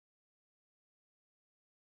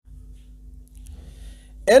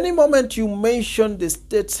Any moment you mention the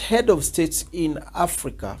states, head of states in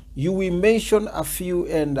Africa, you will mention a few,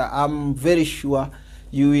 and I'm very sure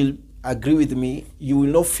you will agree with me. You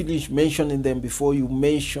will not finish mentioning them before you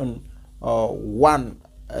mention one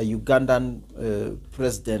Ugandan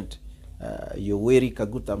president, Yoweri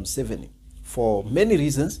Kaguta Museveni. For many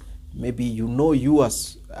reasons, maybe you know you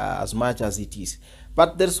as much as it is.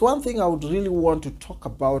 But there's one thing I would really want to talk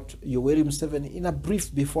about Yoweri Museveni in a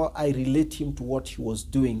brief before I relate him to what he was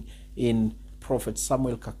doing in Prophet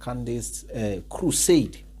Samuel Kakande's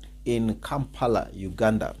crusade in Kampala,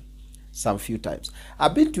 Uganda, some few times.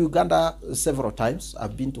 I've been to Uganda several times.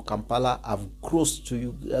 I've been to Kampala. I've crossed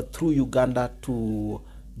through Uganda to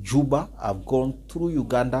Juba. I've gone through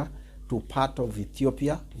Uganda to part of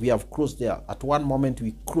Ethiopia. We have crossed there. At one moment,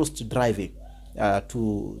 we crossed driving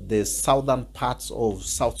to the southern parts of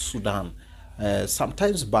South Sudan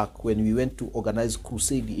sometimes back when we went to organize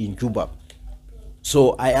crusade in Juba.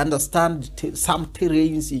 So I understand some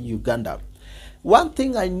terrains in Uganda. One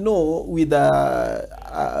thing I know with Yoweri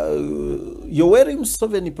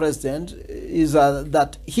Museveni president is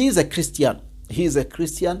that he is a Christian. He is a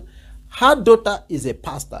Christian. Her daughter is a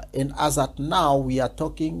pastor, and as at now we are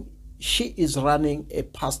talking, she is running a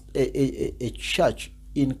church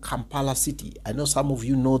in Kampala city. I know some of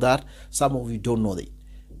you know that, some of you don't know it,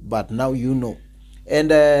 but now you know.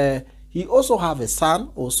 And he also have a son,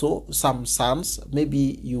 also some sons.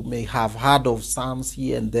 Maybe you may have heard of sons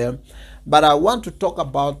here and there, but I want to talk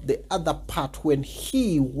about the other part when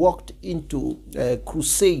he walked into a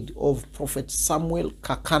crusade of Prophet Samuel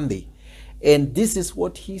Kakande, and this is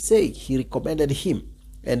what he said. He recommended him,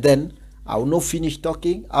 and then I will not finish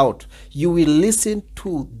talking out. You will listen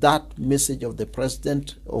to that message of the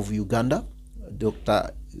president of Uganda,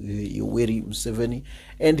 Dr. Yoweri Museveni,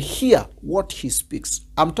 and hear what he speaks.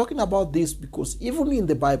 I'm talking about this because even in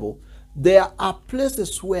the Bible, there are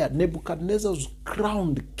places where Nebuchadnezzar was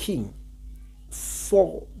crowned king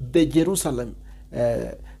for the Jerusalem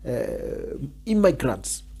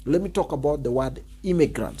immigrants. Let me talk about the word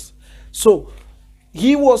immigrants. So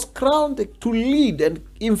he was crowned to lead and,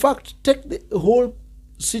 in fact, take the whole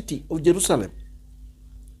city of Jerusalem.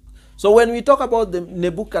 So when we talk about the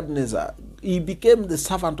Nebuchadnezzar, he became the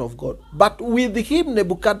servant of God. But with him,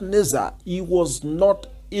 Nebuchadnezzar, he was not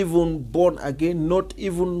even born again, not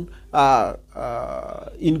even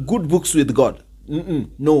in good books with God.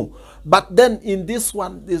 No. But then in this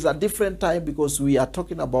one, there's a different time because we are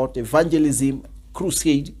talking about evangelism,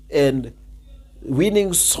 crusade, and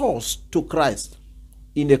winning souls to Christ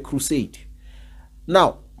in a crusade.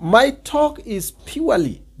 Now, my talk is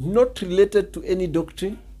purely not related to any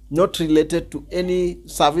doctrine, not related to any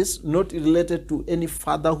service, not related to any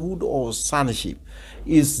fatherhood or sonship.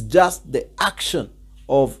 It's just the action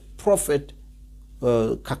of Prophet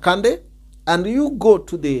Kakande. And you go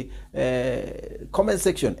to the comment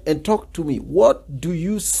section and talk to me. What do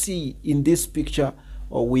you see in this picture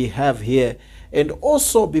we have here? And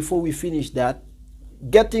also, before we finish that,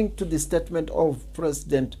 getting to the statement of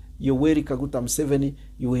President Yoweri Kaguta Museveni,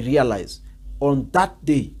 you will realize on that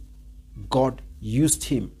day, God used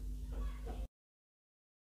him.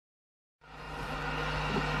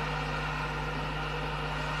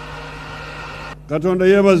 Katonda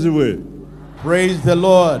yebazibwe. Praise the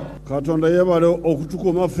Lord. Katonda yebale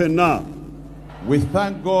okutukuma fenna. We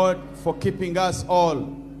thank God for keeping us all.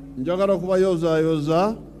 Njagala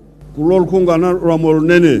kubayoza kulw'olukungana lwammwe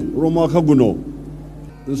olunene olw'omwaka guno.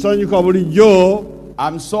 Nsanyuka bulijjo.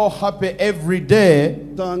 I'm so happy every day.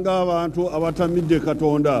 Tanga abantu abatamidde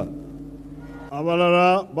Katonda.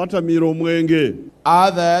 Abalala batamira omwenge.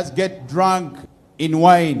 Others get drunk in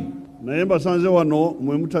wine. Naye mbasanze wano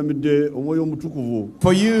mwe mutamidde omwoyo omutukuvu.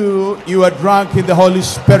 For you, you are drunk in the Holy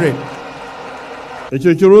Spirit.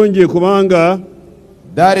 Ekyo kirungi kubanga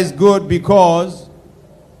that is good because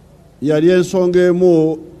yali ensonga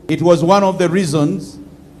emu. It was one of the reasons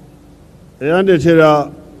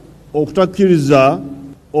eyandetera okutakkiriza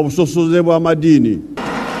obusosoze bw'amadiini.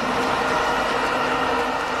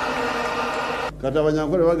 Kati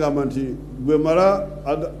abanyankole bagamba nti gwe mala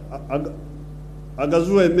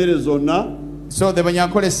agazuwa emmere zonna. So the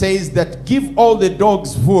Banyankole says that give all the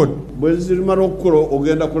dogs food.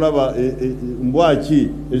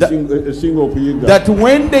 That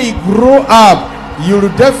when they grow up, you'll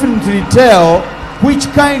definitely tell which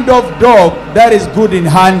kind of dog that is good in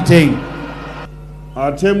hunting.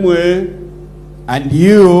 And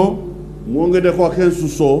you,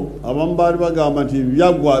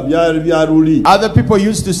 other people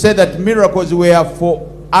used to say that miracles were for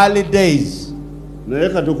early days.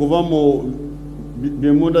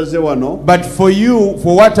 But for you,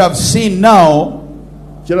 for what I've seen now,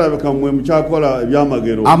 kirabika mmwe mukyakola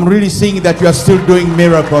ebyamagero. I'm really seeing that you are still doing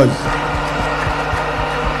miracles.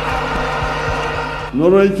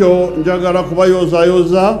 N'olwekyo njagala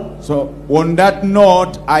kubayozaayoza So on that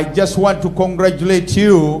note, I just want to congratulate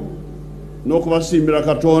you n'okubasiimira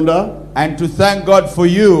Katonda. and to thank God for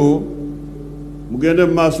you. Mugende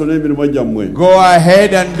mu maaso n'emirimu gyammwe. Go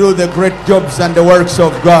ahead and do the great jobs and the works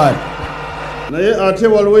of God. Naye ate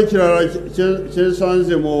waliwo ekirala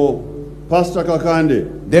kyensanze mu Pastor Kakande.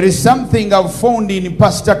 There is something I've found in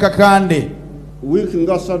Pastor Kakande. Wiiki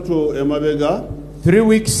nga 3 emabega 3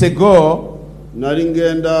 weeks ago, nali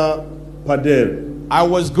ngenda Padel. I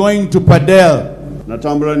was going to Padel.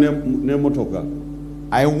 Natambula n'emmotoka.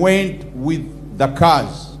 I went with the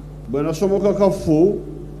cars. Bwe nasomoka Kafu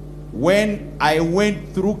When I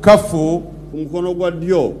went through Kafu, ku mukono gwa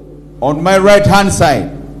ddyo on my right hand side,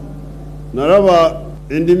 nalaba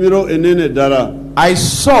endimiro enene ddala. I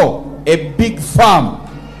saw a big farm.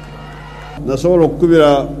 Nasobola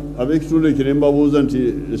okukubira ab'ekitundu ekyo ne mbabuuza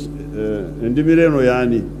nti endimiro eno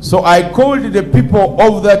y'ani? So I called the people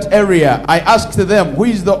of that area. I asked them, who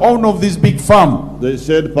is the owner of this big farm? They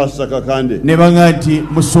said Pastor Kakande. Ne banga nti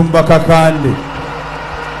Musumba Kakande.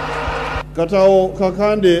 Katawo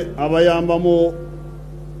Kakande abayambamu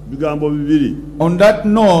bigambo bibiri. On that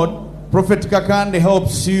note, Prophet Kakande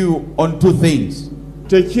helps you on 2 things.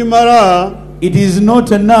 Tekimala It is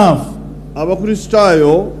not enough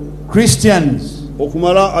abakristaayo Christians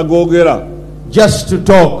okumala agoogera. just to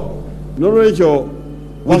talk. N'olwekyo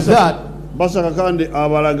With that, Pastor Kakande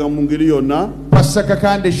abalaga mu ngeri yonna Pastor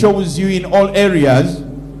Kakande shows you in all areas,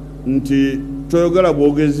 nti toyogera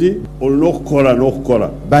bwogezi, olina okukola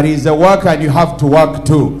n'okukola. but it's a work and you have to work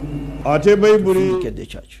too. Ate Bayibuli Look at the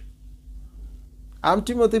church. I'm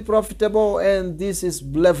Timothy Profitable, and this is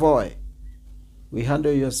Blevoy. We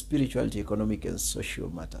handle your spirituality, economic, and social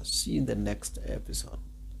matters. See you in the next episode.